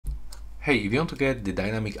Hey, if you want to get the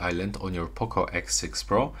dynamic island on your POCO X6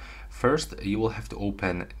 Pro, first you will have to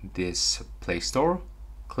open this Play Store,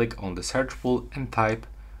 click on the search pool and type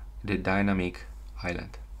the dynamic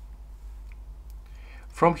island.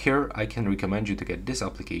 From here, I can recommend you to get this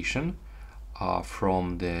application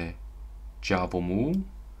from the Java.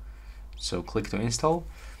 So click to install,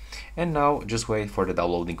 and now just wait for the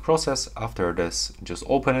downloading process. After this, just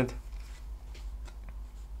open it.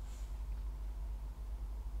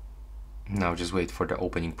 Now just wait for the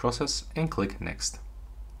opening process and click next.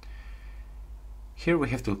 Here we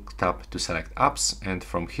have to tap to select apps, and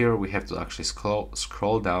from here we have to actually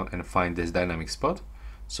scroll down and find this dynamic spot.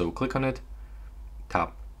 So click on it,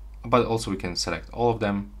 tap, but also we can select all of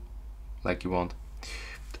them like you want.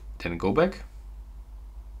 Then go back,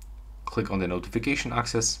 click on the notification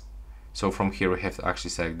access. So from here we have to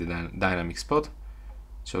actually select the dynamic spot.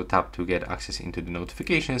 So tap to get access into the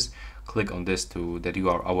notifications, click on this that you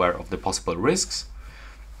are aware of the possible risks,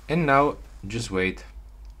 and now just wait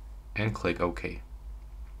and click OK.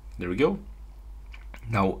 There we go.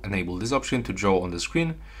 Now enable this option to draw on the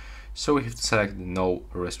screen, so we have to select no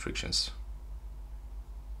restrictions.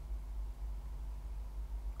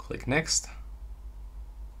 Click next,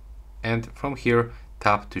 and from here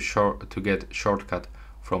tap to get shortcut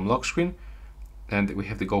from lock screen, and we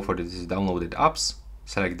have to go for this downloaded apps.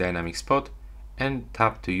 Select dynamic spot and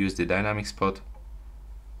tap to use the dynamic spot.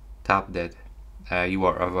 Tap that you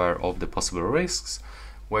are aware of the possible risks.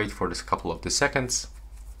 Wait for this couple of seconds.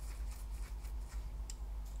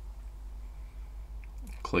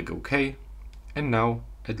 Click OK, and now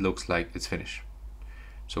it looks like it's finished.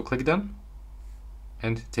 So click done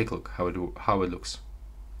and take a look how it looks.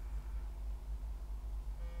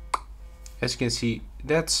 As you can see,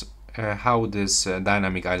 that's how this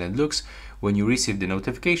dynamic island looks. When you receive the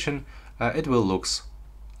notification, it will look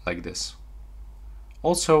like this.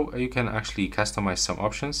 Also, you can actually customize some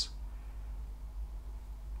options.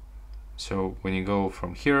 So when you go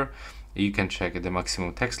from here, you can check the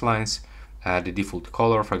maximum text lines, the default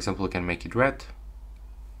color. For example, you can make it red.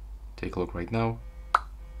 Take a look right now.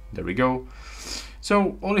 There we go.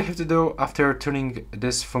 So all you have to do after turning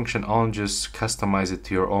this function on, just customize it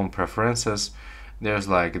to your own preferences. There's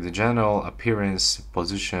like the general, appearance,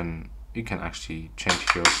 position. You can actually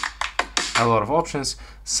change here a lot of options.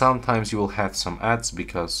 Sometimes you will have some ads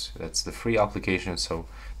because that's the free application, so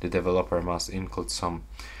the developer must include some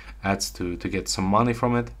ads to get some money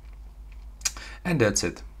from it. And that's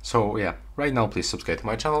it. So yeah, right now please subscribe to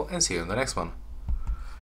my channel and see you in the next one.